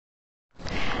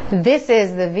This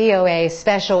is the VOA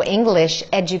Special English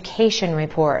Education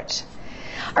Report.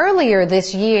 Earlier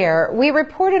this year, we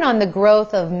reported on the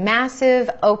growth of massive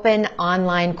open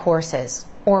online courses,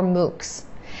 or MOOCs.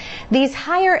 These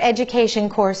higher education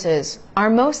courses are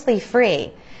mostly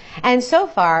free, and so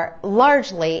far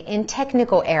largely in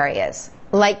technical areas,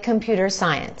 like computer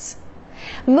science.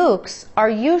 MOOCs are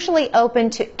usually open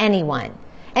to anyone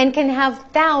and can have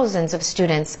thousands of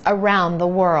students around the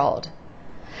world.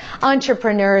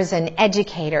 Entrepreneurs and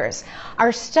educators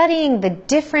are studying the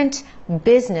different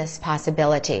business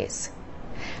possibilities.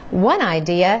 One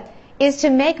idea is to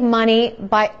make money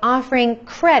by offering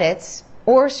credits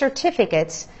or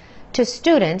certificates to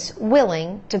students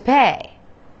willing to pay.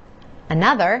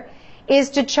 Another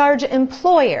is to charge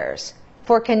employers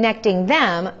for connecting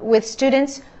them with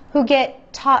students who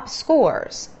get top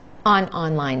scores on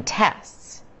online tests.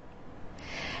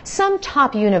 Some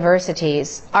top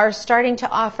universities are starting to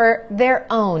offer their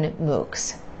own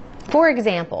MOOCs. For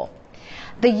example,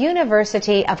 the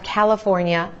University of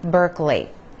California, Berkeley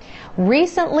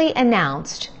recently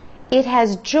announced it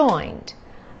has joined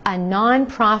a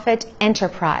nonprofit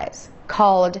enterprise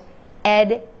called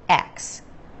edX.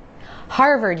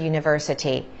 Harvard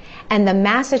University and the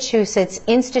Massachusetts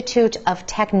Institute of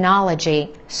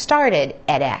Technology started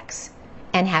edX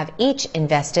and have each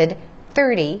invested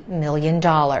 $30 million.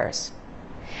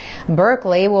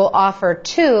 Berkeley will offer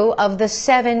 2 of the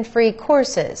 7 free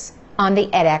courses on the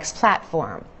edX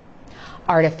platform: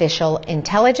 Artificial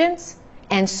Intelligence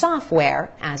and Software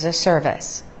as a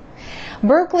Service.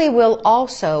 Berkeley will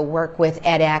also work with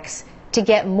edX to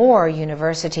get more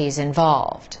universities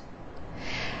involved.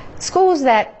 Schools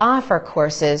that offer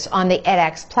courses on the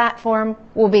edX platform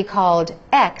will be called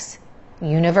X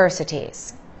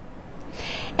Universities.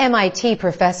 MIT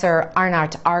professor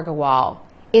Anant Agarwal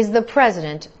is the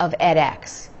president of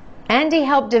edX, and he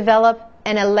helped develop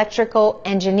an electrical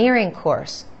engineering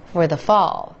course for the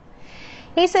fall.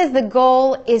 He says the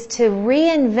goal is to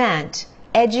reinvent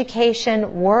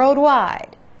education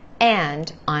worldwide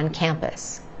and on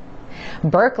campus.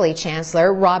 Berkeley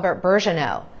Chancellor Robert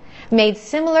Birgeneau made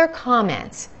similar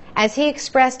comments as he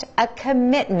expressed a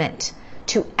commitment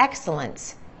to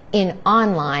excellence in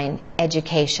online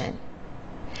education.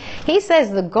 He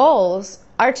says the goals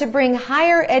are to bring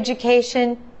higher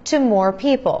education to more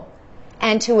people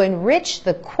and to enrich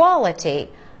the quality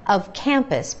of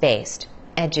campus-based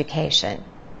education.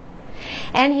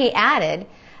 And he added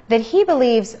that he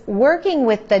believes working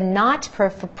with the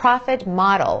not-for-profit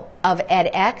model of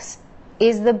edX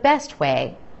is the best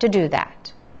way to do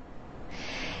that.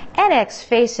 edX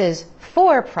faces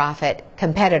for-profit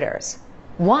competitors.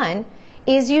 One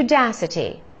is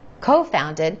Udacity,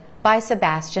 co-founded by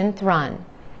Sebastian Thrun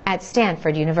at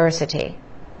Stanford University.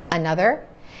 Another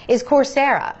is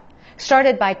Coursera,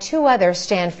 started by 2 other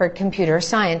Stanford computer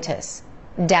scientists,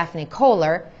 Daphne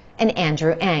Koller and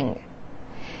Andrew Ng.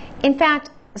 In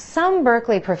fact, some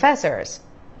Berkeley professors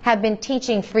have been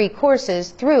teaching free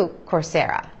courses through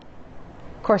Coursera.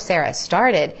 Coursera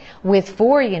started with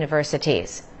 4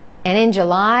 universities and in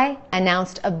July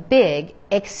announced a big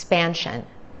expansion.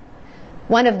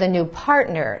 One of the new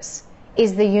partners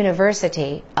is the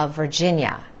University of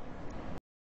Virginia.